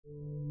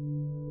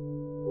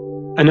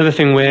Another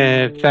thing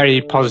we're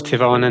very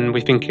positive on and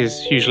we think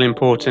is hugely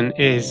important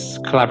is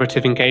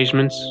collaborative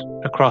engagements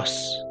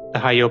across the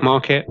high yield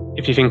market.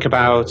 If you think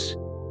about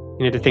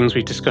the things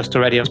we've discussed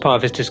already as part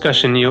of this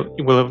discussion, you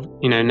will have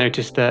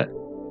noticed that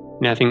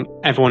I think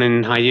everyone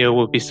in high yield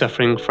will be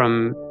suffering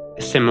from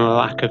a similar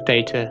lack of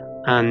data.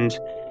 And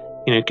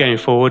going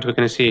forward, we're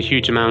going to see a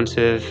huge amount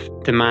of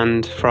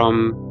demand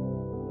from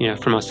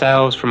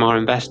ourselves, from our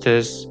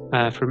investors,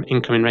 from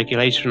incoming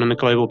regulation on a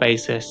global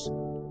basis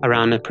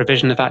around the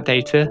provision of that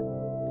data.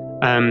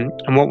 And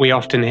what we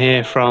often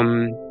hear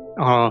from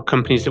our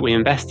companies that we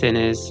invest in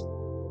is,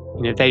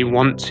 they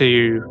want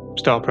to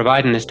start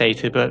providing this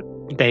data, but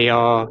they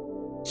are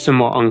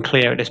somewhat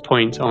unclear at this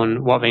point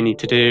on what they need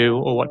to do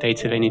or what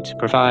data they need to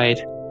provide.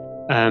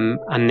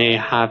 And they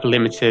have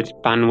limited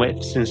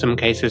bandwidths in some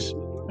cases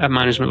at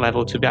management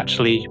level to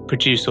actually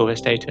produce all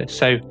this data.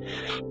 So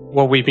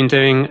what we've been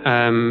doing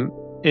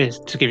is,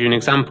 to give you an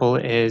example,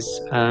 is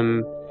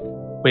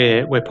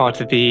we're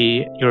part of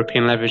the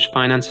European Leveraged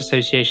Finance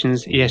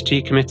Association's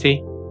ESG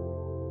committee.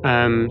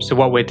 So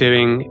what we're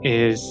doing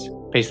is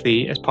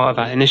basically, as part of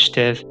that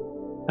initiative,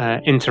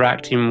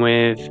 interacting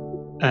with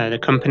the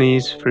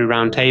companies through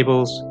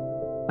roundtables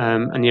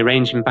and the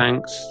arranging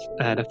banks,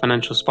 the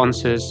financial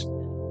sponsors,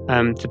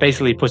 to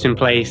basically put in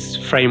place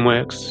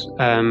frameworks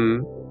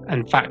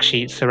and fact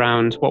sheets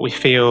around what we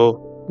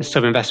feel the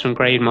sub-investment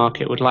grade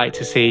market would like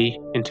to see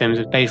in terms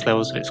of base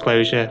levels of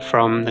exposure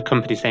from the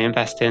companies they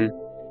invest in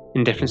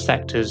different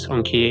sectors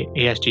on key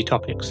ESG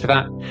topics. So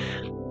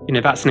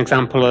that's an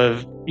example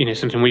of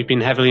something we've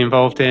been heavily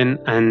involved in,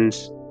 and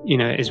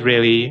is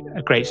really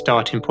a great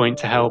starting point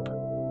to help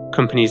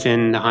companies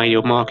in the high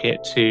yield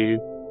market to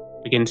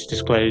begin to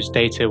disclose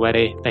data where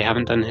they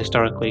haven't done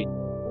historically.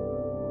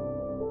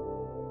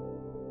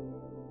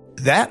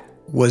 That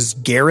was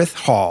Gareth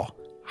Hall,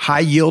 high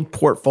yield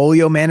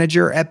portfolio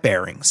manager at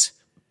Barings.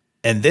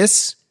 And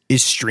this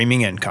is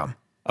Streaming Income,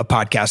 a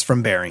podcast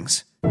from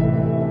Barings.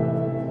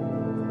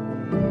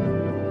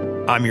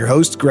 I'm your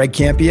host, Greg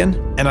Campion,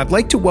 and I'd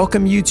like to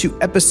welcome you to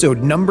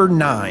episode number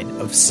 9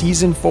 of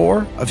season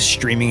 4 of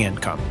Streaming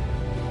Income.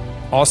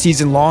 All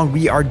season long,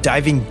 we are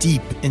diving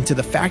deep into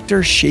the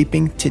factors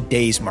shaping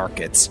today's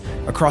markets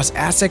across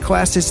asset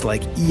classes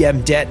like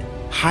EM debt,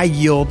 high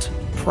yield,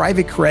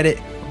 private credit,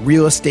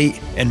 real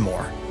estate, and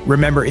more.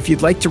 Remember, if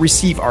you'd like to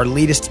receive our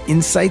latest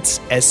insights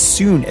as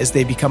soon as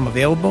they become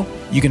available,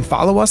 you can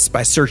follow us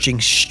by searching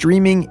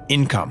Streaming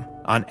Income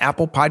on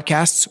Apple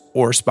Podcasts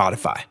or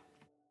Spotify.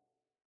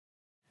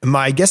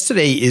 My guest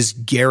today is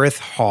Gareth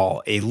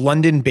Hall, a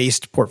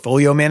London-based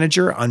portfolio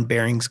manager on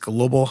Barings'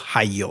 global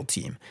high yield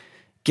team.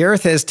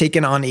 Gareth has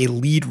taken on a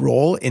lead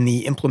role in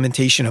the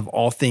implementation of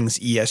all things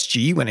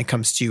ESG when it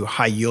comes to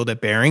high yield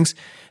at Barings.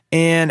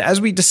 And as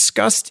we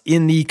discussed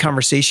in the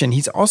conversation,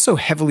 he's also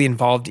heavily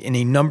involved in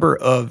a number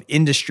of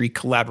industry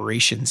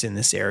collaborations in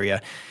this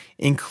area,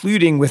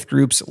 including with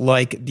groups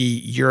like the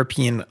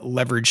European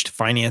Leveraged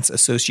Finance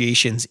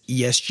Association's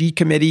ESG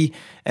Committee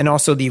and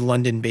also the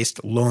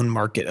London-based Loan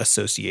Market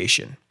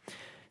Association.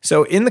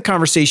 So in the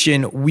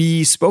conversation,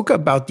 we spoke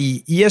about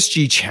the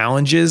ESG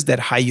challenges that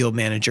high yield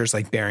managers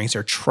like Barings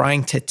are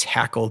trying to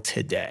tackle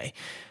today.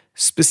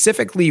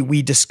 Specifically,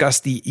 we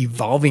discussed the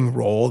evolving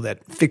role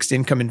that fixed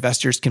income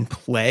investors can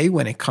play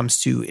when it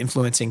comes to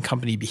influencing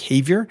company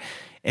behavior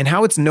and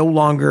how it's no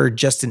longer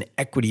just an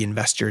equity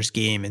investor's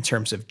game in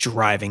terms of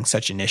driving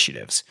such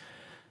initiatives.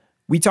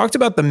 We talked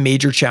about the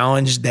major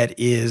challenge that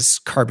is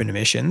carbon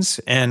emissions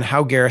and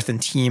how Gareth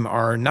and team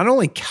are not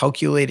only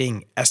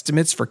calculating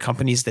estimates for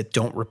companies that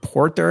don't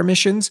report their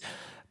emissions,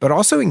 but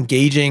also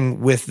engaging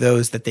with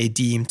those that they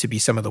deem to be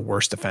some of the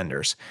worst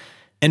offenders.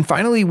 And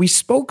finally, we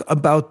spoke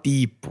about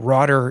the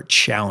broader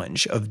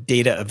challenge of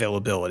data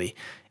availability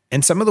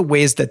and some of the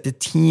ways that the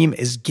team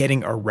is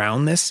getting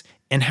around this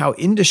and how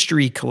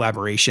industry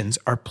collaborations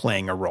are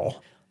playing a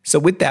role. So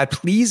with that,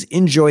 please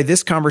enjoy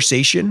this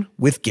conversation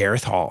with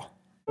Gareth Hall.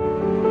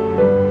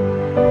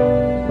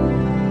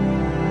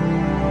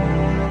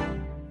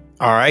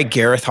 All right,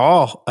 Gareth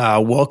Hall,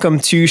 welcome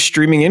to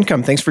Streaming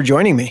Income. Thanks for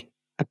joining me.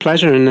 A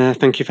pleasure, and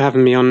thank you for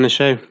having me on the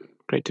show.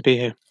 Great to be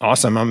here.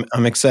 Awesome.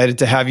 I'm excited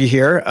to have you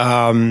here.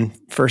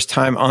 First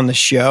time on the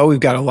show. We've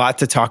got a lot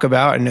to talk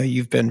about. I know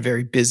you've been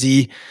very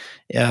busy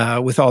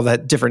with all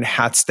that different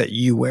hats that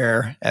you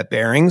wear at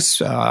Barings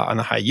on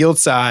the high yield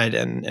side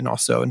and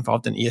also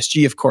involved in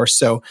ESG, of course.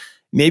 So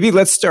maybe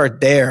let's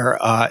start there.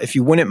 If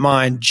you wouldn't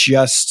mind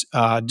just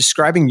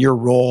describing your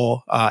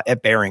role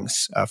at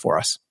Barings for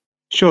us.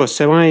 Sure.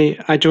 So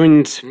I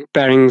joined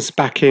Barings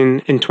back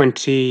in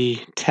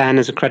 2010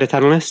 as a credit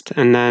analyst,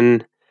 and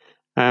then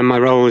my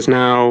role is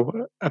now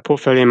a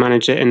portfolio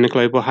manager in the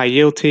global high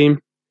yield team.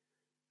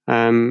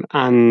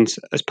 And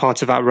as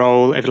part of that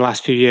role, over the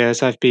last few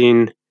years, I've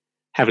been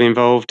heavily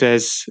involved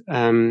as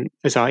our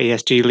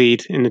ESG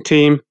lead in the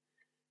team,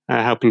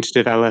 helping to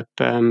develop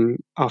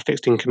our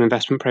fixed income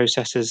investment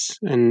processes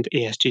and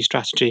ESG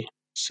strategy.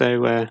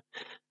 So,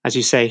 as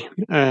you say,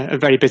 a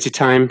very busy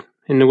time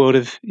in the world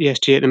of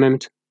ESG at the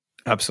moment.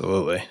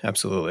 Absolutely.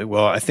 Absolutely.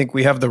 Well, I think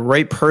we have the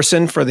right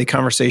person for the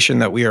conversation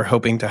that we are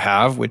hoping to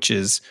have, which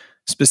is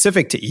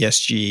specific to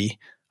ESG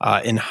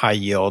in high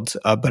yield.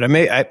 But I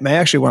may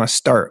actually want to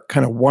start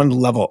kind of one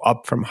level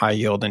up from high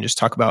yield and just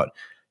talk about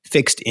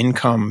fixed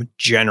income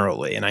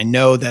generally. And I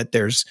know that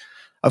there's,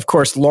 of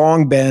course,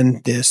 long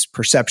been this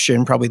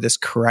perception, probably this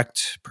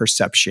correct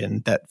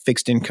perception, that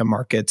fixed income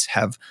markets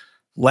have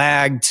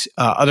lagged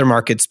other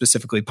markets,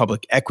 specifically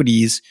public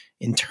equities,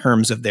 in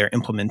terms of their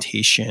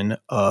implementation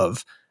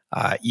of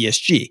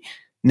ESG.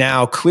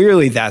 Now,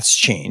 clearly that's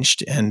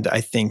changed. And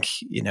I think,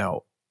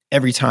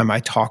 every time I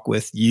talk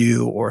with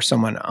you or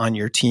someone on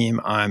your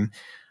team, I'm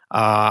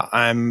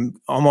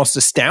almost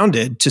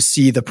astounded to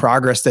see the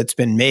progress that's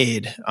been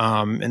made.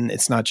 And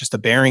it's not just a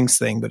Barings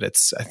thing, but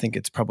I think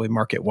it's probably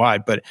market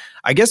wide. But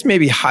I guess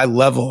maybe high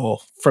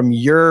level from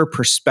your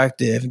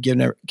perspective,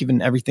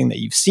 given everything that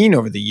you've seen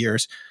over the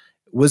years,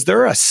 was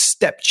there a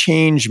step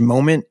change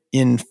moment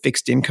in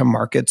fixed income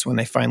markets when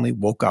they finally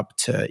woke up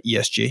to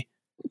ESG?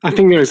 I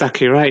think you're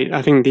exactly right.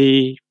 I think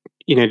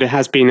there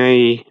has been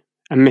a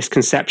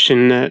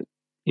misconception that,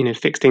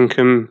 fixed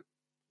income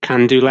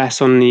can do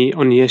less on the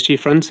ESG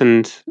front,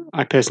 and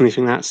I personally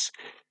think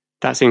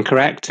that's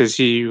incorrect, as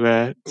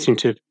you seem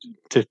to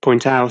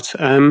point out.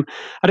 I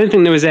don't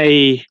think there was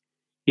a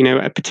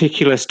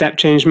particular step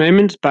change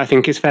moment, but I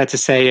think it's fair to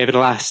say over the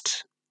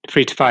last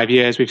 3 to 5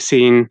 years we've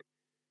seen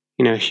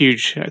a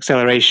huge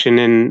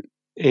acceleration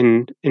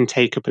in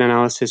take up and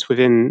analysis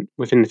within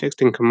the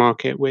fixed income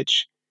market,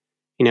 which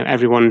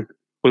everyone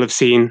will have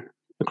seen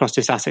across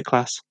this asset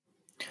class.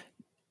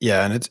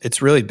 Yeah, and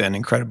it's really been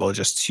incredible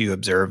just to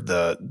observe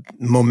the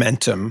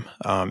momentum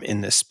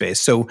in this space.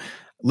 So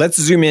let's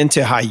zoom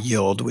into high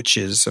yield, which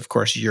is, of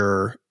course,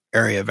 your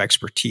area of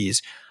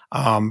expertise.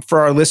 For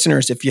our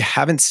listeners, if you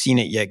haven't seen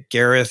it yet,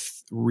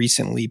 Gareth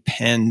recently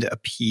penned a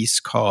piece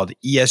called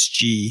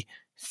ESG: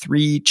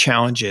 3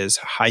 Challenges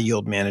High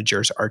Yield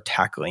Managers Are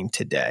Tackling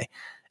Today.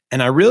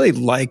 And I really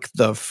like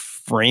the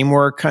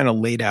framework kind of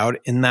laid out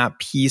in that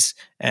piece.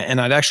 And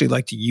I'd actually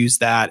like to use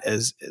that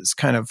as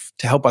kind of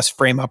to help us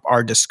frame up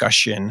our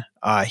discussion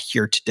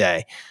here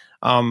today.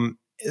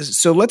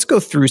 So let's go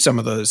through some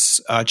of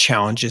those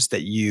challenges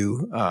that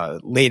you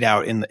laid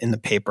out in the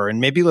paper. And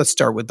maybe let's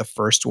start with the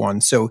first one.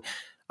 So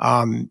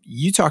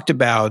you talked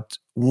about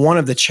one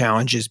of the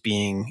challenges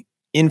being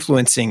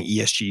influencing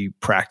ESG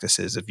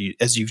practices,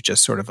 as you've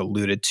just sort of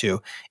alluded to,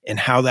 and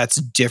how that's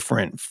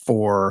different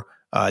for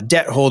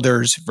debt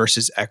holders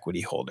versus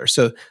equity holders.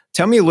 So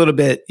tell me a little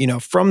bit,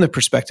 from the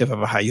perspective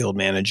of a high yield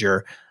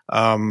manager,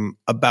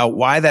 about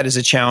why that is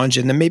a challenge,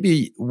 and then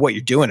maybe what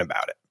you're doing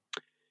about it.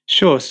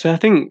 Sure. So I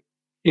think,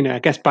 I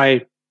guess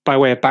by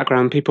way of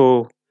background,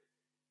 people,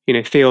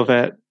 feel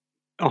that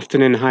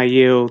often in high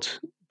yield,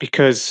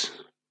 because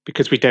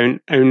we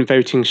don't own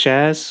voting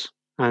shares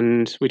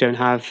and we don't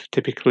have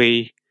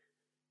typically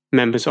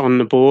members on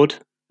the board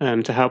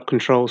to help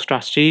control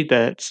strategy,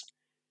 that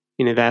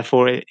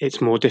therefore it's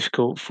more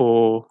difficult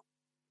for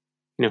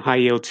high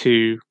yield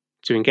to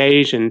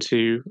engage and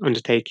to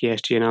undertake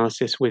ESG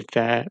analysis with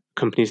their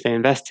companies they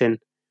invest in.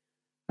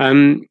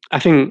 I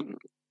think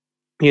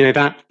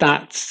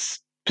that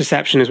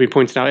perception, as we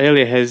pointed out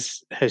earlier,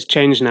 has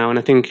changed now. And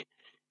I think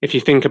if you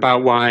think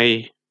about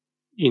why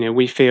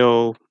we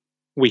feel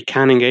we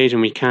can engage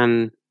and we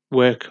can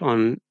work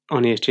on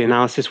ESG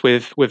analysis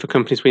with the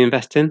companies we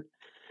invest in,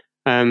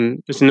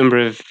 there's a number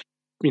of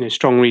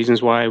strong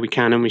reasons why we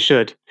can and we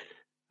should.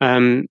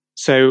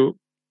 So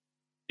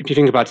if you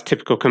think about a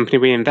typical company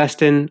we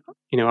invest in,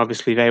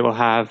 obviously they will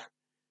have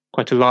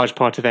quite a large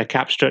part of their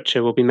cap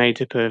structure will be made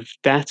up of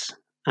debt.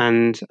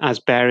 And as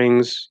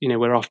Barings,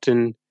 we're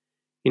often,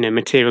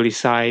 materially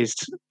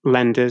sized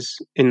lenders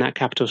in that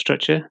capital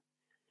structure.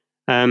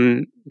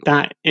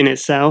 That in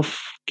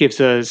itself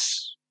gives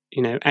us,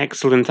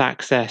 excellent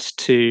access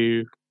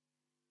to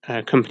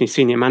company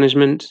senior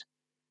management,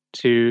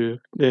 to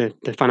the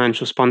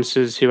financial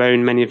sponsors who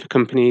own many of the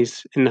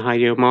companies in the high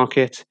yield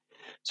market.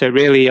 So it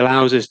really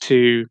allows us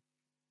to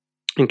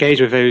engage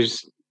with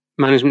those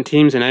management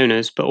teams and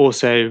owners, but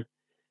also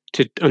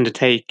to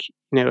undertake,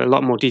 a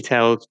lot more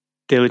detailed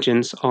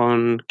diligence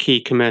on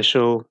key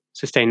commercial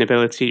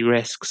sustainability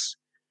risks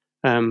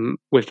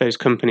with those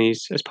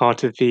companies as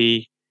part of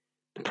the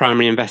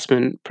primary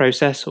investment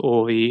process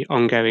or the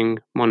ongoing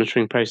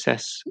monitoring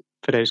process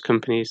for those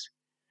companies.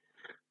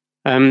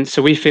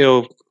 So we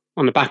feel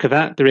on the back of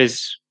that, there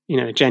is,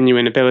 a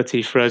genuine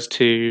ability for us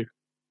to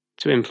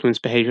influence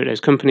behavior at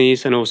those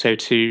companies and also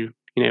to,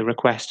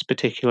 request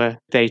particular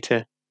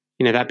data.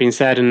 That being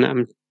said, and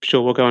I'm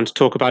sure we'll go on to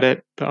talk about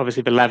it, but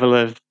obviously the level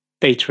of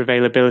data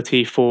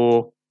availability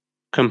for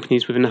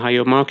companies within the high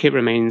yield market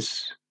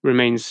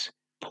remains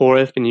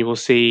poorer than you will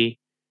see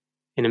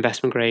in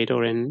investment grade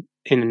or in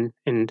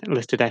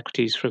listed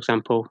equities, for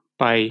example,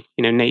 by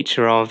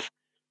nature of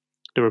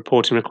the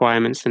reporting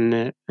requirements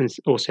and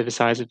also the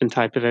size and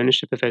type of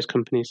ownership of those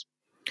companies.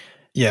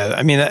 Yeah,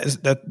 I mean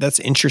that's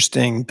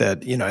interesting.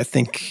 That I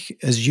think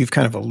as you've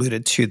kind of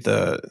alluded to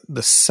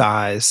the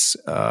size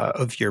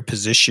of your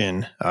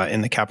position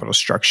in the capital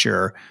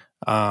structure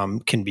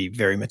can be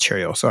very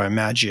material. So I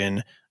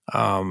imagine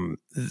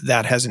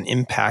that has an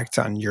impact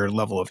on your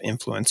level of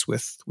influence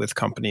with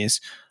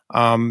companies.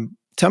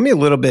 Tell me a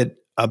little bit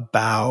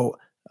about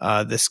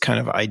this kind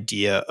of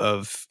idea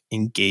of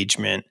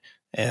engagement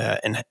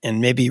and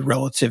maybe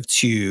relative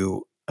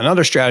to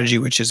another strategy,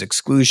 which is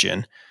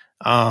exclusion.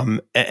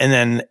 And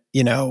then,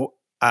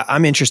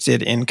 I'm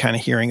interested in kind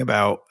of hearing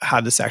about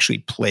how this actually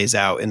plays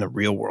out in the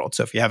real world.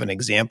 So if you have an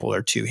example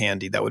or two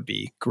handy, that would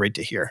be great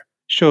to hear.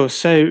 Sure.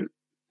 So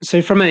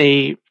from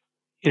a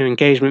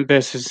engagement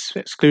versus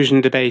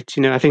exclusion debate,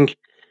 I think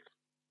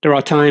there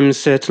are times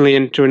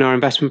certainly during our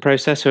investment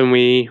process when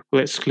we will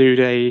exclude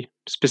a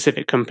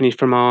specific company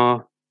from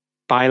our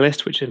buy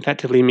list, which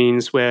effectively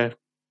means we're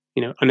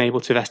unable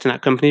to invest in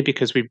that company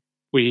because we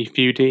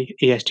view the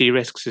ESG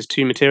risks as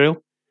too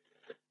material.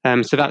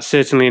 So that's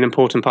certainly an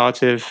important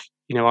part of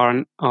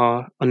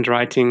our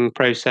underwriting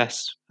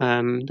process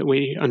that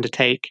we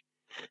undertake.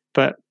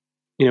 But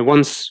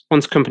once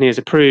a company is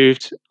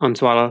approved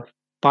onto our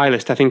buy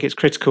list, I think it's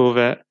critical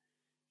that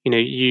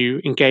you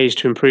engage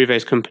to improve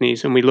those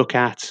companies, and we look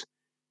at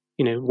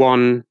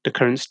one, the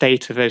current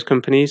state of those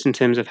companies in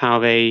terms of how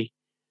they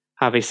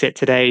sit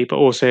today, but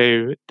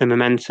also the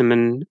momentum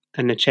and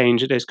the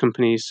change at those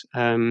companies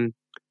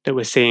that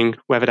we're seeing,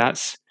 whether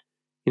that's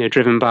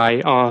driven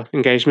by our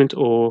engagement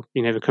or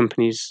the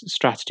company's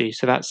strategy.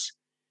 So that's,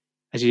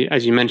 as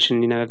you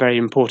mentioned, a very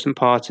important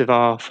part of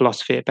our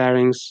philosophy at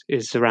Barings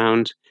is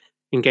around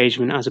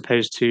engagement as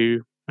opposed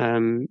to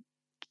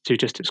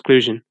just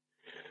exclusion.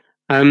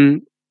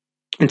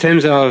 In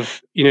terms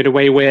of the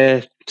way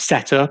we're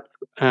set up,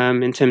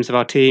 in terms of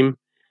our team,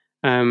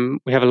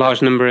 we have a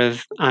large number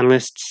of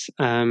analysts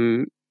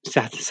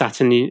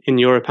sat in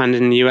Europe and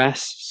in the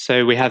US.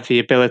 So we have the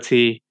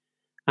ability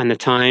and the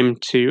time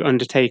to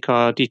undertake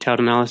our detailed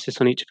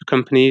analysis on each of the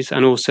companies,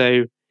 and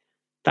also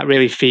that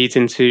really feeds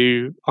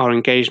into our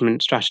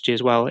engagement strategy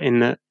as well, in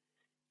that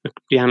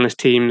the analyst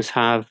teams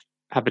have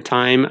the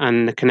time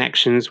and the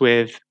connections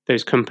with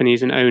those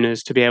companies and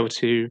owners to be able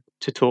to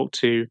talk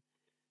to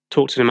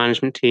the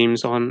management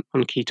teams on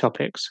key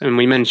topics. And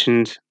we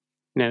mentioned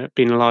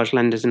being large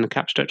lenders in the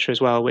cap structure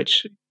as well,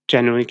 which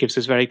generally gives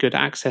us very good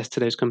access to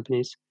those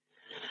companies.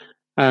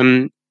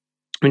 And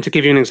to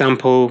give you an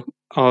example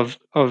of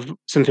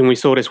something we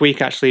saw this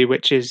week, actually,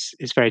 which is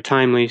very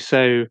timely.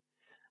 So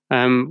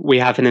we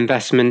have an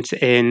investment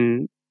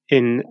in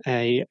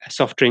a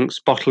soft drinks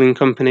bottling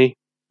company,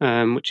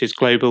 which is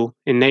global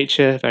in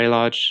nature, very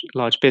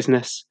large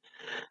business.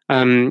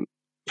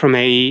 From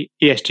a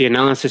ESG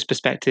analysis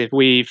perspective,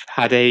 we've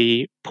had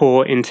a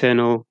poor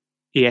internal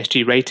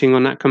ESG rating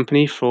on that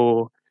company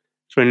for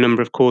a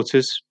number of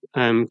quarters,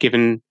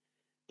 given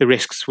the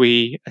risks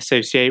we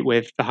associate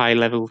with the high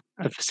level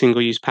of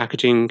single-use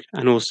packaging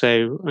and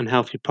also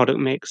unhealthy product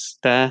mix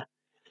there.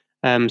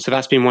 So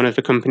that's been one of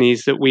the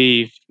companies that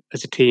we've,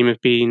 as a team,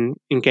 have been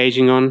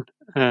engaging on.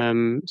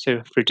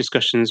 So through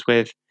discussions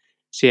with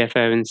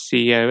CFO and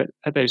CEO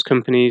at those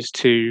companies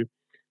to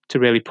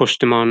really push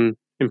them on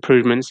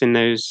improvements in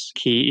those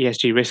key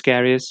ESG risk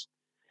areas.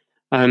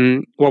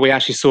 What we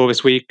actually saw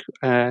this week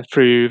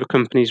through the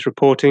company's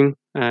reporting,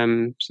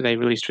 so they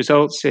released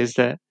results, is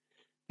that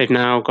they've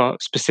now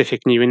got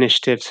specific new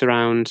initiatives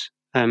around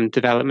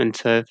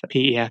development of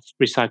PEF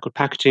recycled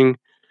packaging,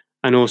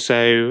 and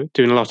also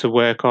doing a lot of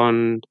work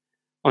on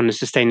the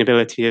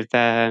sustainability of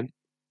their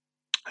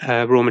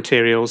raw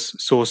materials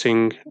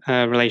sourcing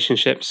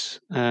relationships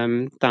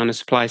down the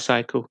supply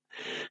cycle.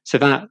 So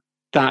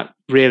that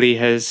really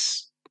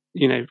has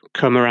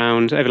come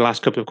around over the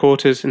last couple of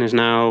quarters and is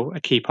now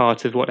a key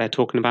part of what they're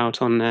talking about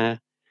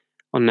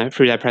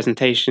through their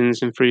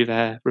presentations and through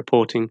their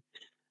reporting,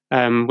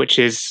 which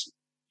is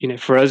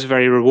for us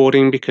very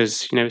rewarding,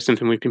 because it's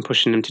something we've been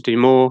pushing them to do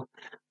more.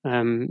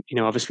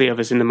 Obviously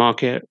others in the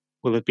market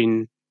will have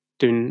been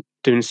doing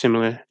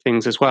similar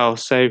things as well.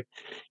 So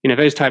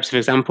those types of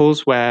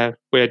examples where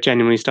we're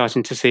genuinely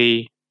starting to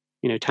see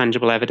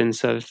tangible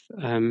evidence of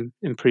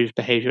improved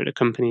behavior at the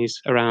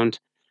companies around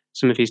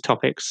some of these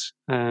topics,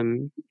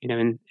 in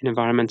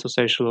environmental,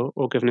 social,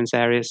 or governance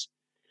areas.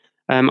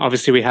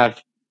 Obviously, we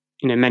have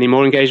many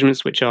more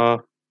engagements which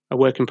are a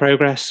work in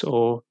progress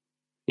or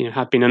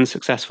have been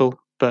unsuccessful,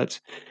 but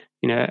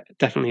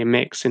definitely a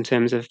mix in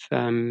terms of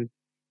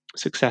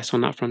success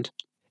on that front.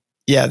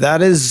 Yeah,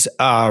 that is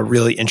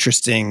really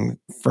interesting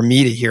for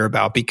me to hear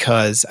about,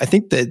 because I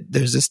think that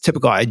there's this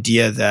typical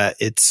idea that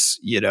it's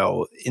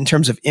in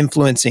terms of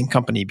influencing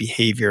company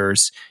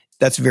behaviors,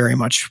 that's very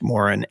much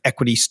more an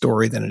equity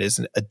story than it is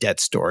a debt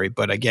story.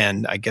 But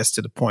again, I guess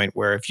to the point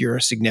where if you're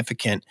a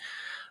significant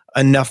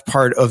enough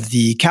part of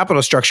the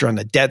capital structure on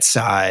the debt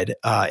side,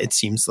 it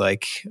seems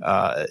like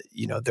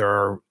there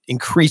are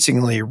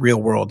increasingly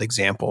real world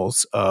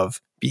examples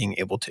of being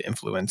able to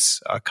influence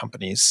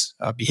companies'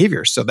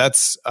 behavior. So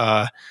that's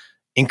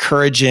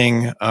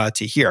encouraging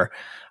to hear.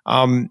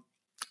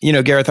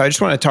 Gareth, I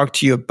just want to talk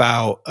to you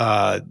about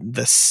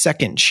the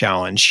second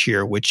challenge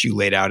here, which you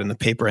laid out in the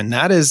paper, and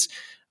that is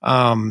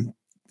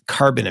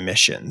carbon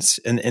emissions.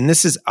 And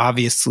this is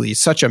obviously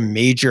such a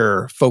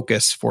major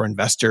focus for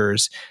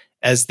investors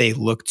as they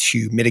look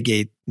to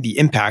mitigate the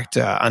impact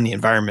on the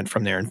environment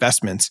from their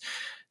investments.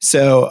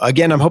 So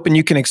again, I'm hoping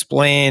you can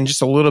explain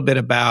just a little bit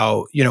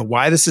about,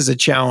 why this is a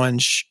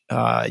challenge,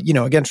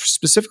 again,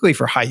 specifically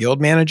for high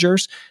yield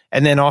managers,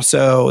 and then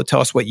also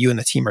tell us what you and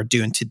the team are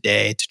doing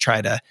today to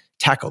try to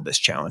tackle this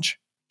challenge.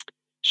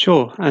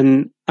 Sure.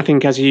 And I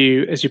think as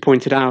you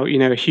pointed out,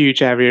 a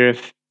huge area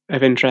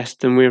of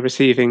interest, and we're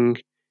receiving,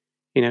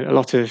 a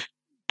lot of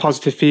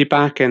positive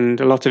feedback and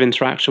a lot of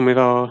interaction with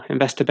our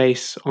investor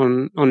base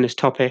on this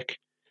topic.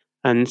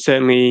 And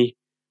certainly,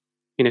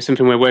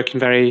 something we're working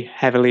very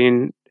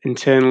heavily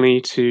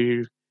internally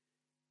to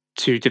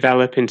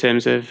develop in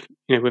terms of,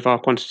 with our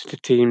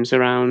quantitative teams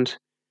around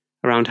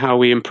how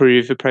we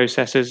improve the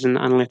processes and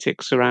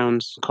analytics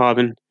around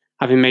carbon,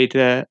 having made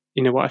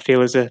what I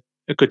feel is a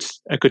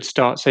good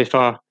start so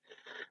far.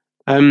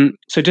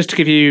 So just to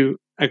give you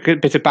a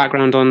good bit of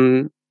background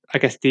on, I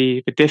guess,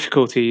 the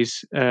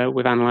difficulties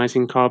with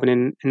analysing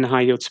carbon in the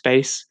high yield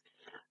space.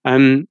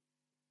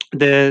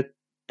 The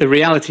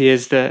reality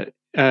is that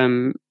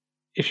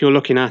if you're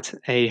looking at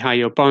a high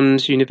yield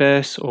bonds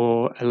universe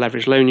or a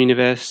leveraged loan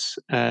universe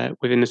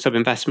within the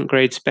sub-investment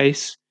grade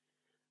space,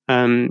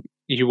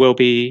 you will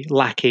be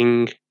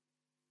lacking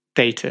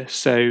data.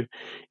 So,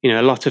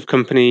 a lot of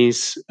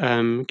companies,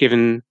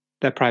 given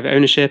their private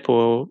ownership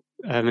or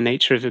the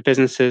nature of the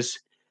businesses,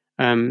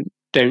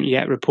 don't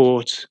yet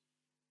report,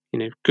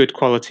 good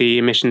quality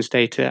emissions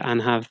data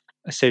and have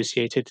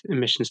associated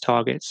emissions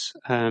targets.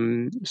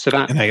 And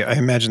I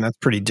imagine that's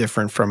pretty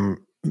different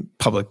from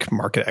public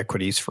market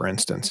equities, for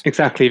instance.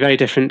 Exactly, very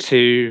different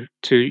to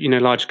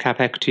large cap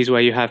equities where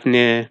you have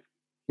near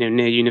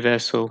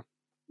universal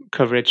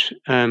coverage.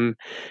 To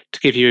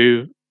give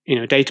you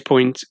a data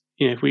point,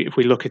 if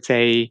we look at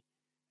a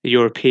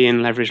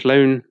European leveraged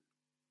loan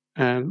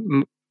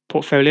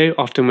portfolio,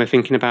 often we're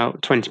thinking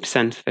about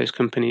 20% of those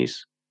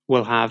companies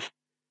will have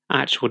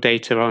actual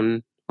data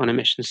on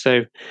emissions.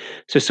 So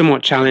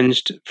somewhat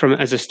challenged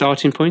as a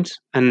starting point,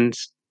 and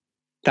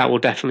that will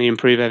definitely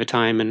improve over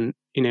time. And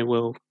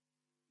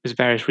there's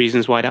various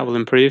reasons why that will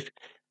improve,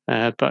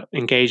 but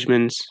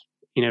engagement,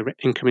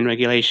 incoming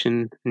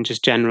regulation, and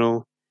just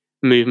general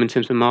movement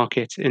into the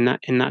market in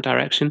that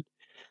direction.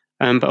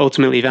 But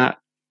ultimately, that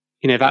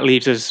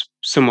leaves us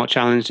somewhat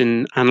challenged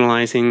in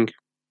analysing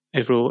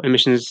overall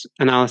emissions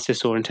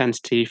analysis or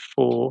intensity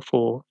for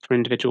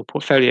individual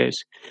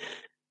portfolios.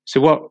 So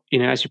what,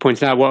 as you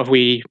pointed out, what have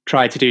we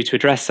tried to do to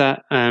address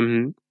that?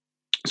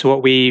 So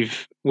what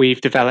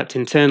we've developed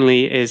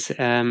internally is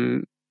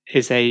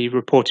a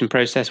reporting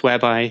process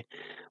where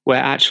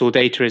actual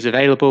data is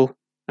available.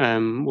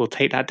 We'll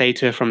take that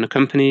data from the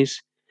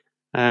companies.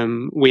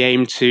 We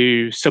aim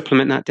to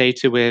supplement that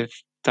data with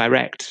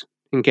direct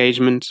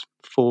engagement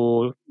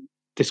for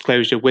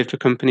disclosure with the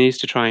companies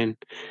to try and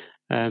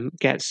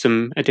get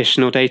some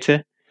additional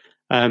data.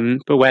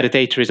 But where the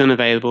data is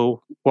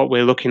unavailable, what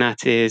we're looking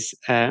at is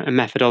a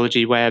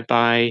methodology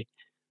whereby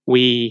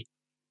we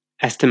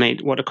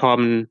estimate what the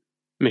carbon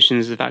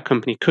emissions of that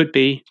company could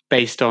be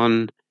based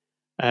on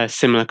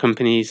similar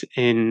companies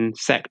in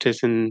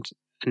sectors and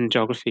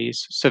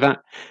geographies. So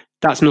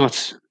that's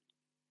not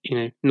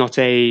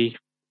a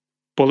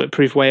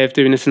bulletproof way of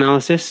doing this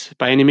analysis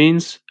by any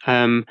means.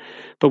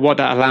 But what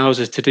that allows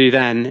us to do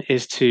then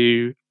is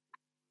to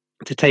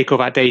take all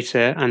that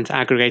data and to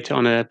aggregate it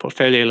on a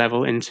portfolio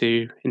level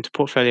into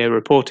portfolio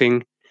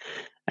reporting.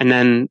 And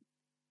then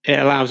it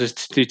allows us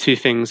to do two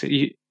things.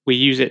 We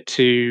use it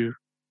to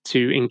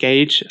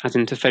engage, as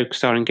in to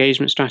focus our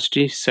engagement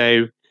strategy.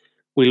 So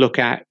we look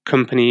at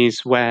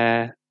companies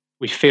where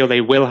we feel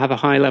they will have a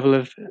high level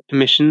of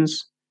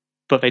emissions,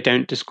 but they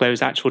don't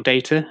disclose actual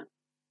data.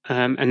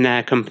 And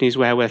they're companies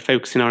where we're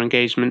focusing our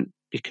engagement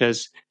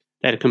because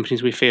they're the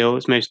companies we feel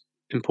is most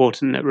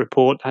important that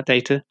report that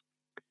data.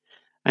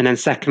 And then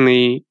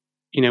secondly,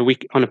 we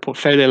on a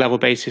portfolio level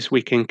basis,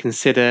 we can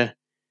consider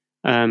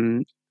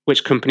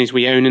which companies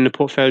we own in the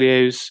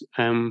portfolios,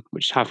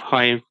 which have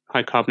high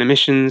carbon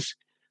emissions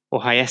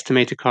or high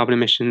estimated carbon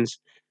emissions.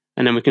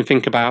 And then we can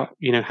think about,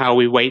 how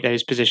we weight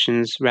those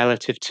positions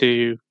relative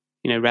to,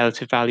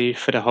 relative value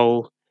for the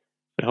whole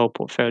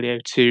portfolio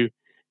to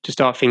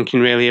start thinking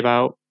really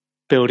about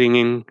building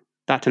in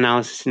that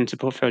analysis into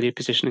portfolio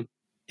positioning.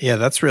 Yeah,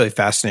 that's really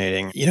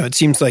fascinating. It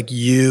seems like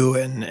you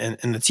and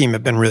the team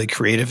have been really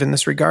creative in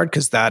this regard,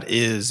 because that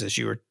is, as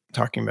you were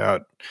talking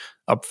about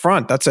up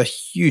front, that's a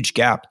huge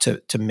gap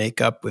to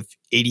make up with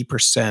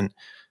 80%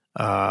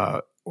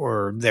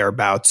 or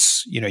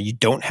thereabouts, you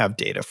don't have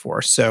data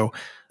for. So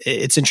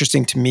it's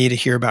interesting to me to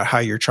hear about how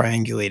you're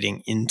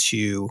triangulating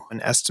into an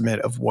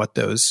estimate of what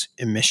those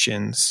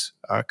emissions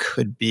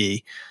could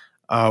be.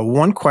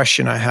 One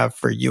question I have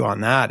for you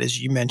on that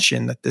is, you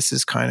mentioned that this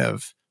is kind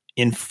of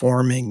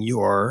informing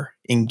your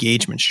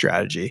engagement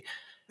strategy.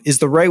 Is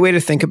the right way to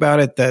think about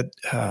it that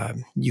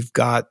you've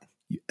got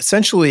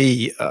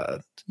essentially,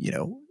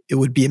 it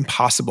would be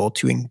impossible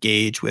to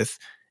engage with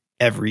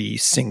every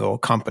single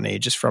company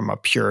just from a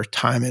pure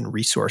time and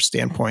resource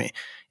standpoint,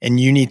 and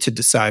you need to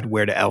decide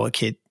where to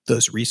allocate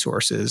those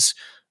resources,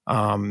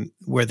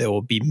 where they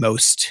will be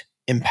most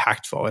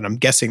impactful? And I'm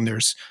guessing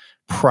there's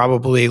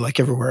probably, like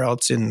everywhere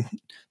else in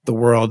the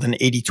world, an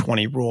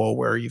 80-20 rule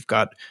where you've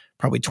got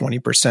probably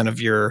 20%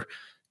 of your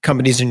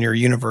companies in your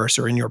universe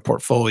or in your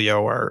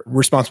portfolio are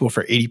responsible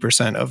for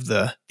 80% of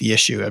the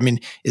issue. I mean,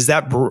 is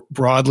that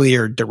broadly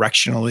or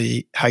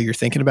directionally how you're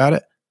thinking about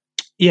it?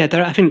 Yeah,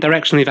 I think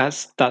directionally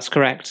that's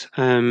correct.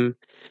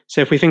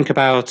 So if we think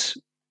about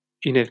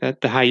the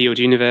high yield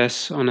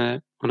universe on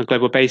a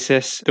global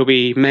basis, there'll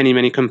be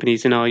many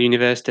companies in our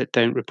universe that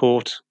don't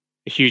report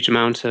a huge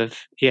amount of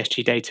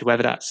ESG data,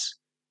 whether that's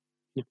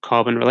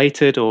carbon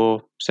related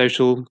or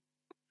social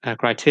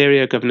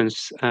criteria,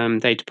 governance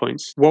data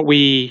points. What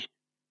we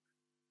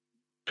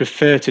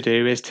prefer to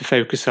do is to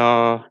focus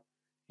our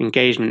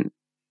engagement,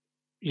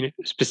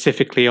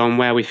 specifically on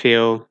where we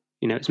feel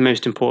it's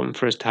most important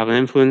for us to have an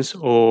influence,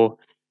 or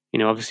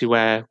obviously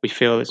where we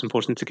feel it's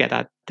important to get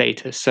that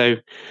data. So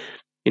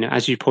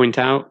as you point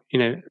out,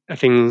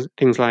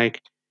 things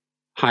like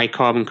high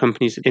carbon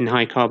companies in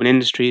high carbon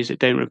industries that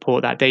don't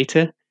report that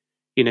data,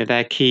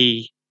 they're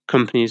key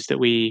companies that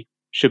we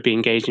should be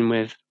engaging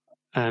with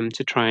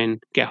to try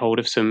and get hold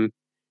of some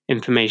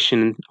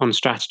information on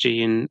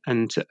strategy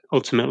and to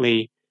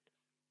ultimately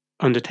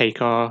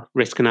undertake our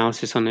risk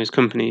analysis on those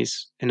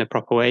companies in a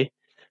proper way.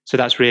 So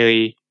that's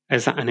really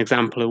an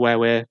example of where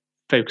we're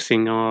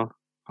focusing our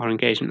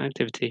engagement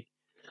activity.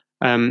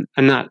 And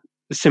that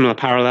similar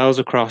parallels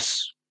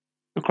across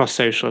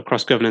social,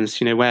 across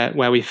governance,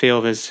 where we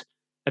feel there's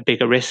a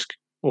bigger risk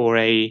or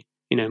a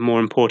more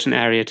important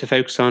area to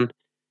focus on,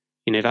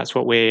 that's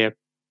what we're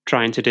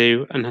trying to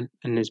do, and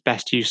is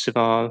best use of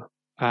our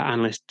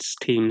analysts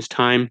team's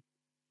time,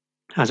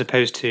 as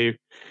opposed to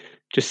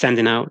just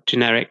sending out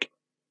generic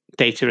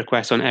data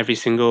requests on every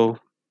single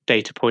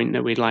data point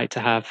that we'd like to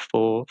have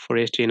for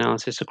ESG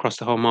analysis across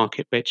the whole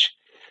market, which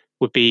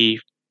would be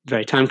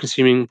very time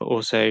consuming, but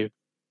also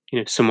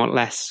somewhat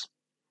less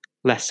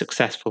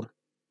successful,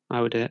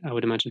 I would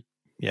imagine.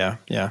 Yeah,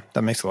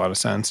 that makes a lot of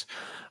sense.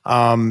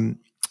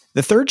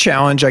 The third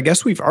challenge, I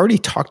guess we've already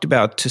talked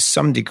about to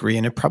some degree,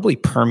 and it probably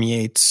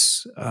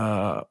permeates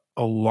a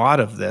lot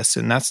of this,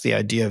 and that's the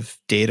idea of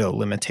data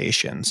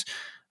limitations.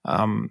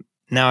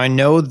 Now, I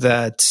know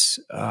that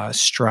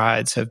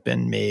strides have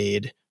been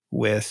made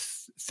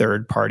with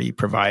third-party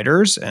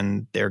providers,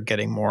 and they're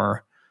getting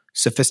more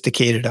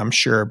sophisticated, I'm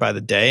sure, by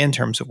the day in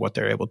terms of what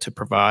they're able to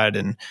provide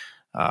and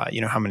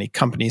how many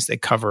companies they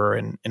cover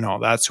and all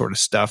that sort of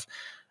stuff.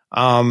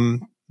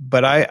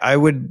 But I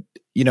would,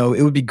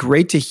 it would be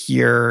great to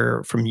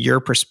hear from your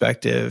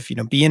perspective,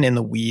 being in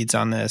the weeds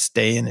on this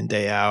day in and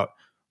day out,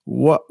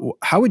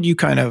 how would you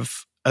kind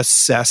of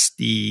assess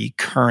the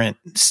current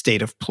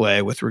state of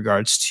play with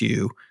regards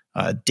to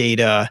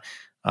data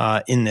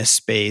in this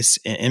space,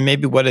 and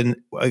maybe what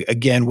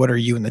are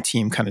you and the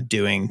team kind of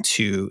doing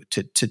to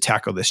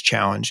tackle this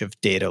challenge of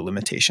data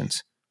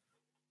limitations?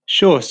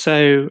 Sure.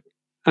 So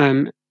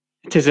it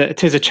is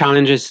a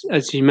challenge,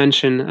 as you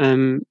mentioned,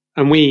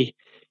 and we,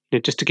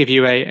 just to give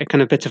you a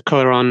kind of bit of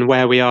color on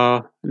where we are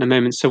at the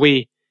moment. So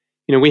we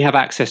have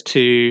access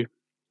to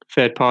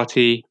third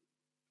party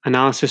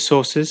analysis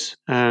sources,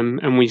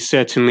 and we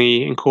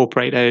certainly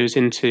incorporate those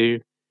into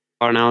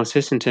our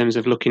analysis in terms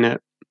of looking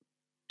at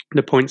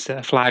the points that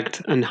are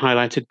flagged and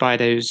highlighted by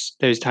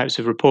those types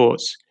of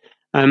reports.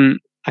 I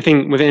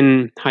think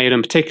within high yield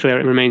in particular,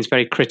 it remains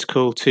very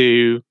critical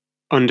to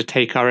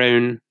undertake our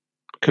own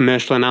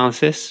commercial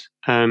analysis.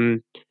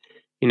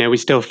 We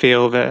still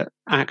feel that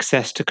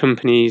access to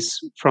companies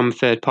from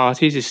third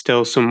parties is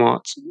still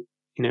somewhat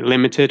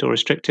limited or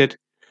restricted.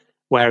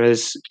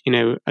 Whereas,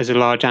 as a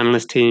large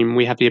analyst team,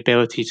 we have the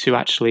ability to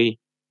actually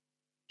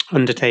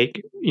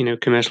undertake,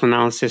 commercial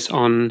analysis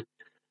on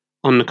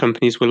the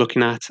companies we're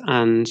looking at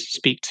and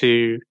speak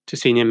to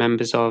senior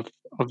members of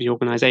the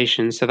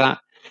organization. So that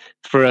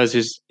for us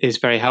is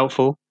very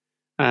helpful,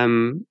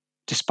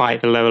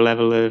 despite the lower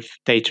level of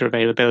data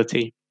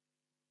availability.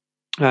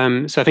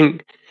 So I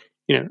think,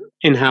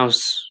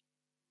 in-house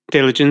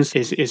diligence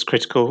is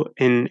critical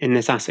in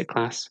this asset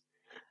class.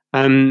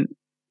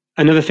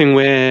 Another thing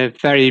we're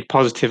very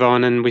positive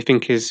on and we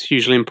think is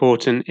hugely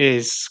important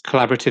is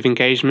collaborative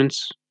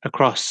engagements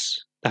across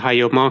the high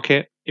yield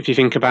market. If you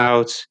think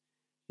about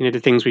the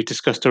things we've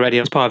discussed already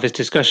as part of this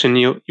discussion,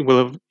 you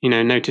will have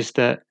noticed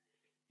that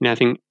I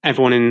think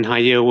everyone in high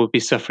yield will be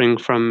suffering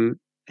from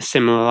a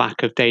similar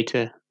lack of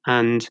data.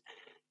 And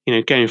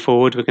going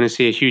forward, we're going to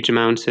see a huge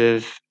amount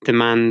of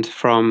demand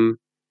from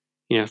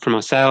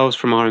ourselves,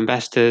 from our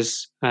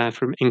investors,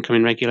 from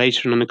incoming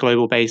regulation on a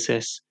global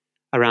basis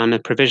around the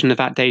provision of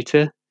that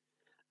data.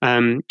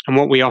 And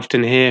what we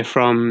often hear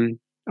from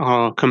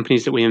our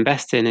companies that we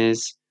invest in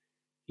is,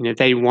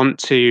 they want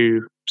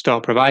to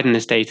start providing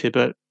this data,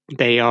 but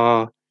they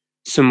are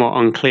somewhat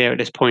unclear at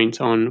this point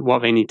on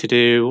what they need to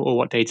do or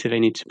what data they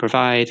need to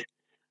provide.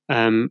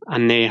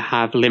 And they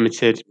have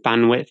limited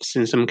bandwidths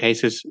in some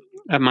cases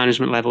at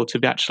management level to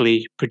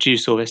actually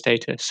produce all this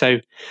data. So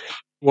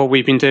what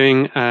we've been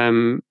doing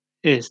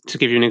is, to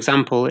give you an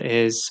example,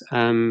 is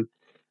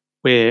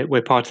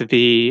we're part of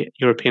the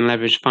European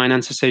Leveraged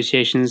Finance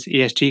Association's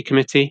ESG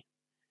committee.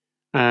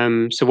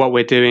 So what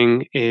we're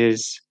doing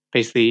is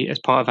basically, as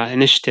part of that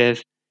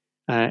initiative,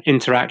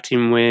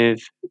 interacting with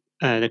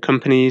the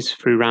companies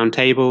through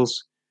roundtables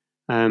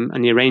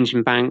and the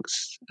arranging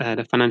banks,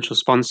 the financial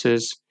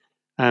sponsors,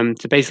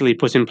 to basically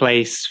put in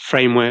place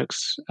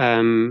frameworks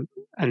and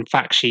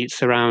fact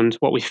sheets around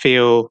what we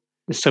feel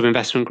the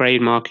sub-investment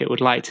grade market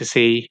would like to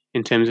see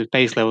in terms of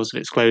base levels of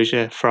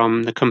exposure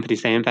from the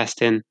companies they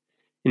invest in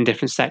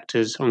different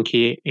sectors on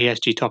key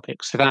ESG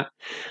topics. So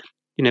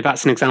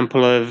that's an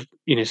example of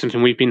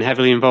something we've been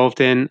heavily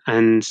involved in,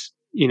 and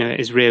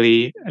is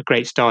really a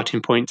great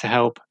starting point to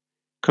help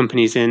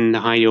companies in the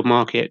high yield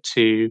market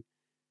to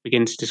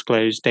begin to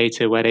disclose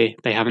data where they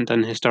haven't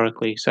done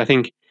historically. So I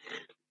think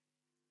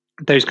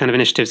those kind of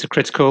initiatives are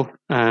critical,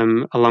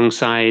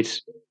 alongside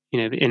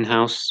the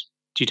in-house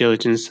due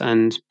diligence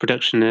and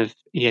production of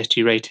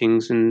ESG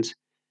ratings and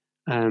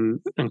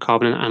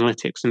carbon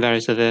analytics and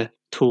various other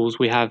tools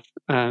we have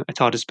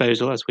at our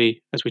disposal, as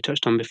we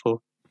touched on before.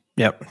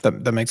 Yep,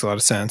 that makes a lot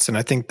of sense. And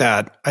I think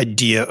that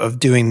idea of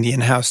doing the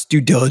in-house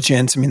due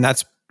diligence,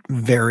 that's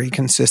very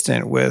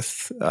consistent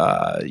with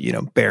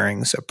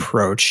Barings'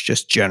 approach,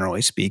 just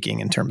generally speaking,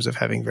 in terms of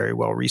having very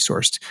well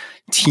resourced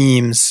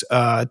teams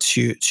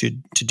to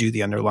do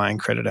the underlying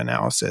credit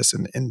analysis.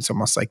 And it's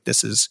almost like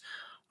this is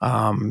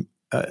an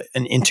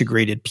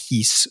integrated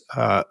piece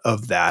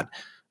of that.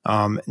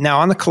 Now,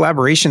 on the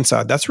collaboration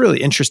side, that's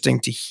really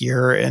interesting to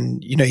hear.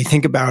 And, you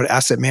think about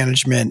asset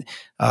management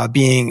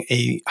being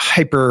a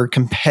hyper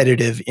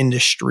competitive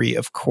industry,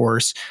 of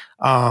course.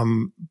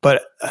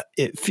 But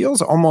it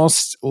feels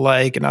almost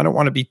like, and I don't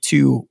want to be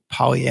too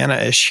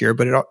Pollyanna-ish here,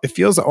 but it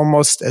feels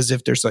almost as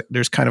if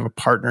there's kind of a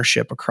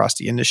partnership across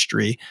the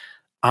industry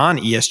on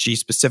ESG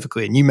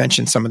specifically. And you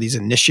mentioned some of these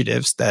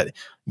initiatives that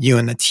you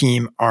and the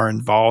team are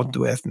involved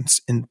with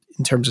in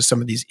terms of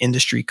some of these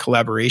industry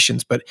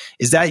collaborations. But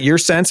is that your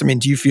sense?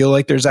 Do you feel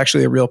like there's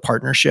actually a real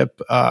partnership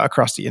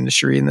across the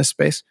industry in this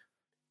space?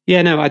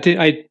 Yeah, no, I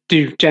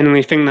do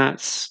genuinely think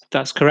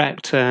that's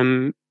correct.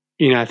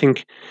 I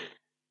think,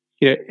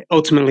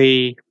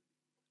 ultimately,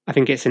 I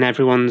think it's in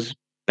everyone's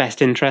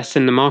best interest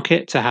in the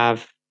market to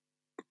have,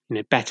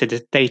 better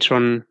data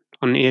on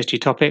ESG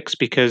topics,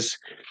 because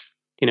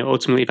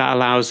ultimately that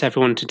allows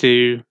everyone to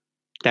do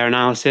their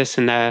analysis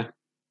and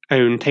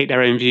take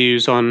their own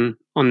views on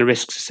the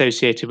risks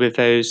associated with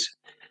those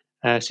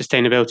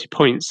sustainability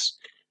points.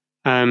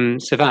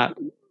 So that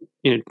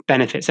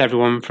benefits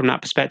everyone from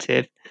that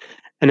perspective,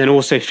 and then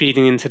also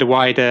feeding into the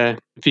wider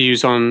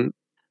views on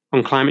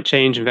climate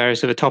change and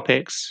various other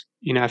topics.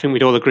 I think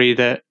we'd all agree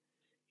that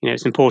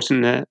it's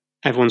important that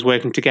everyone's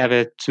working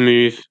together to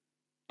move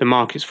the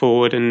markets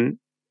forward and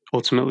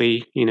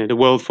ultimately, the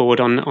world forward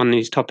on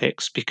these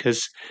topics,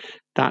 because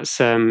that's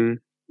in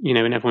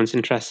everyone's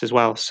interest as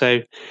well.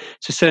 So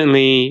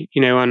certainly,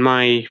 on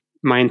my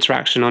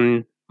interaction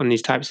on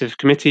these types of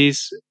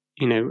committees,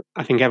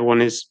 I think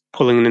everyone is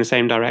pulling in the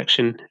same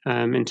direction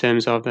in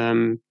terms of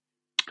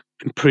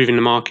improving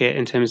the market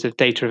in terms of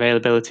data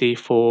availability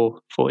for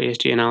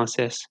ESG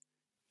analysis.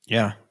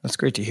 Yeah, that's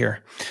great to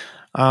hear.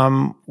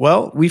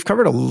 Well, we've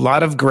covered a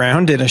lot of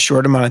ground in a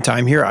short amount of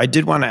time here. I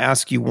did want to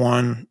ask you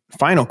one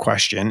final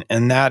question,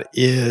 and that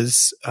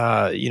is,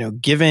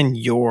 given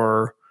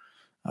your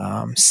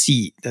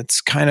seat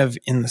that's kind of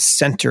in the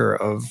center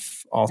of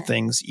all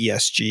things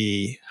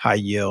ESG, high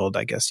yield,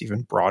 I guess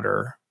even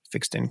broader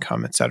fixed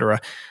income, et cetera,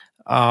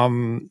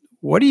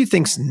 what do you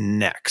think's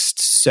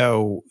next?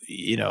 So,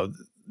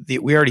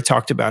 we already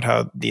talked about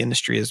how the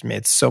industry has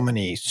made so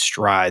many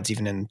strides,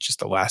 even in just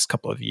the last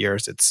couple of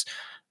years.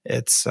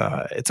 It's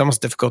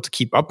almost difficult to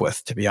keep up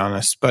with, to be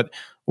honest. But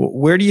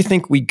where do you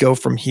think we go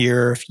from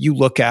here? If you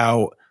look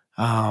out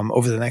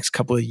over the next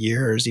couple of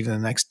years, even the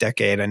next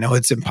decade, I know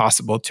it's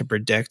impossible to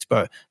predict,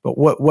 but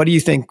what do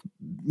you think?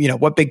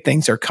 What big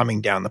things are coming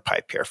down the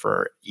pipe here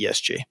for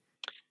ESG?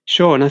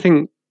 Sure, and I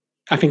think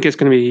it's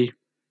going to be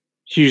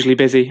hugely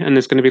busy, and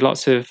there's going to be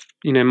lots of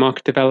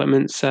market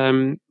developments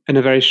in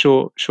a very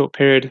short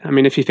period.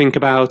 If you think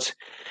about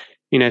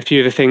a few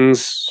of the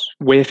things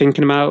we're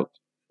thinking about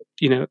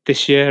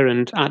this year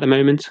and at the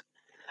moment.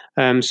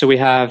 So we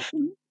have,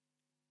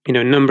 a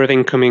number of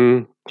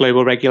incoming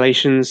global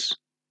regulations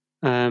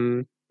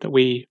that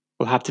we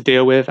will have to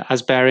deal with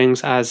as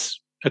Barings, as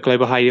a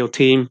global high yield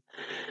team,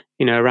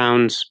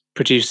 around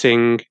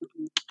producing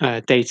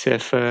data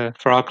for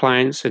our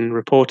clients and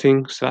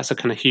reporting. So that's a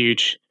kind of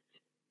huge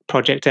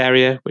project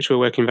area, which we're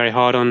working very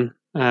hard on.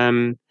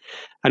 And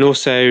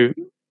also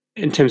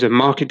in terms of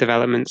market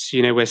developments,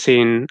 we're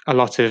seeing a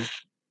lot of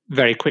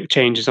very quick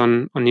changes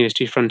on the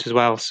ESG front as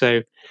well.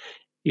 So,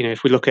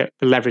 if we look at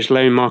the leveraged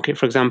loan market,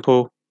 for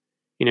example,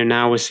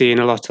 now we're seeing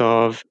a lot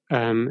of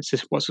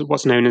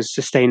what's known as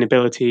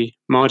sustainability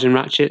margin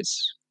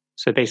ratchets.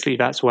 So basically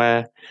that's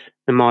where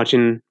the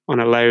margin on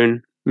a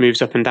loan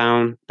moves up and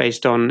down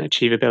based on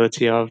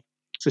achievability of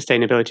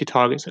sustainability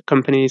targets at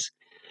companies.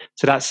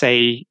 So that's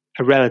a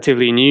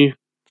relatively new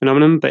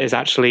phenomenon, but is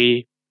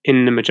actually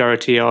in the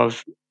majority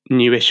of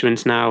new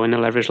issuance now in the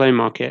leveraged loan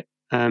market.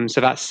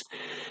 So that's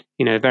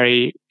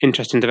very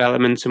interesting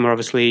developments, and we're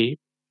obviously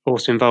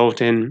also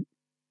involved in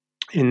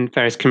in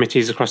various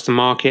committees across the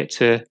market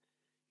to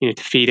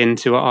feed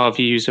into our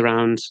views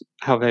around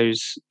how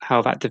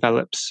that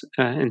develops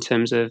in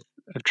terms of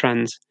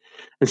trends.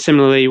 And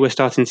similarly, we're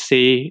starting to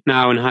see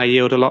now in high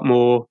yield a lot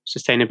more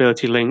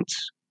sustainability linked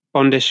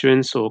bond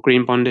issuance or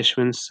green bond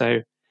issuance.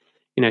 So,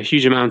 a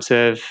huge amount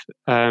of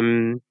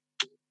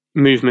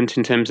movement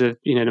in terms of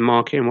the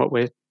market and what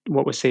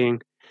we're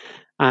seeing.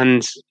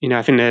 And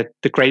I think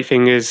the great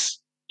thing is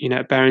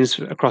at Barings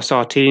across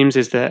our teams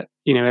is that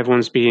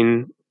everyone's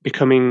becoming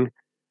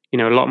a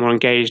lot more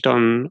engaged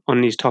on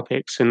these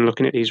topics and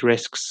looking at these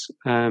risks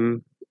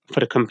for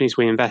the companies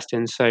we invest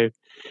in. So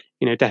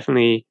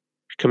definitely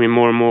becoming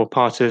more and more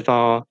part of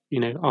our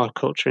our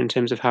culture in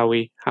terms of how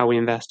we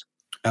invest.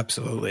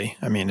 Absolutely.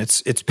 I mean,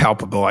 it's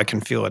palpable. I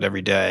can feel it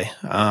every day.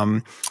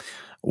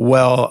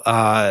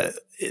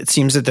 It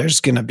seems that there's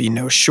going to be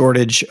no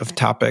shortage of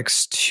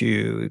topics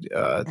to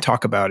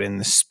talk about in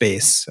this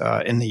space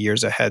in the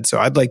years ahead. So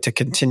I'd like to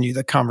continue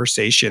the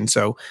conversation.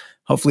 So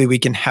hopefully we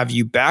can have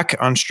you back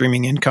on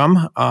Streaming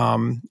Income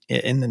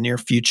in the near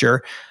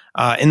future.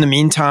 In the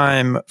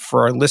meantime,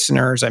 for our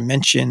listeners, I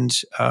mentioned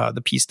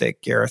the piece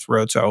that Gareth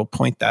wrote, so I'll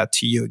point that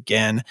to you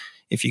again.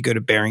 If you go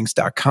to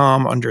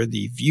Barings.com under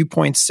the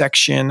Viewpoints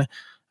section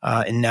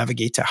and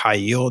navigate to high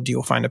yield,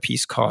 you'll find a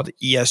piece called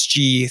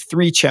ESG,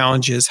 3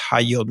 Challenges High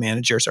Yield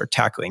Managers Are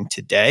Tackling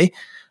Today,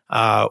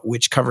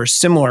 which covers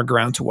similar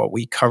ground to what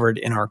we covered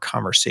in our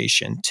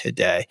conversation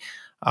today.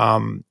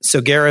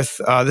 So Gareth,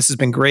 this has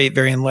been great,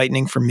 very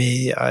enlightening for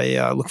me.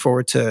 I look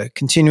forward to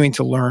continuing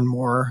to learn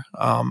more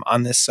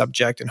on this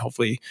subject and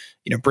hopefully,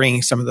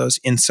 bringing some of those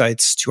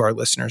insights to our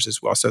listeners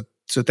as well. So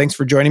thanks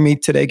for joining me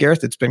today,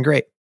 Gareth. It's been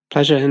great.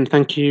 Pleasure, and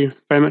thank you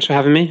very much for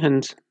having me,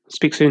 and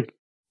speak soon.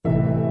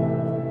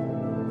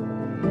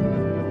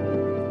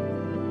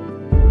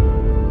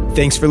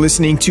 Thanks for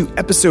listening to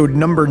episode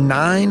number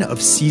 9 of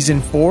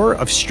season 4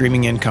 of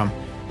Streaming Income.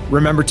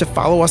 Remember to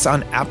follow us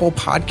on Apple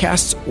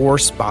Podcasts or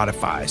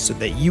Spotify so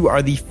that you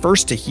are the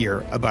first to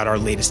hear about our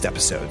latest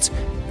episodes.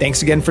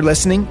 Thanks again for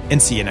listening,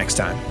 and see you next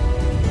time.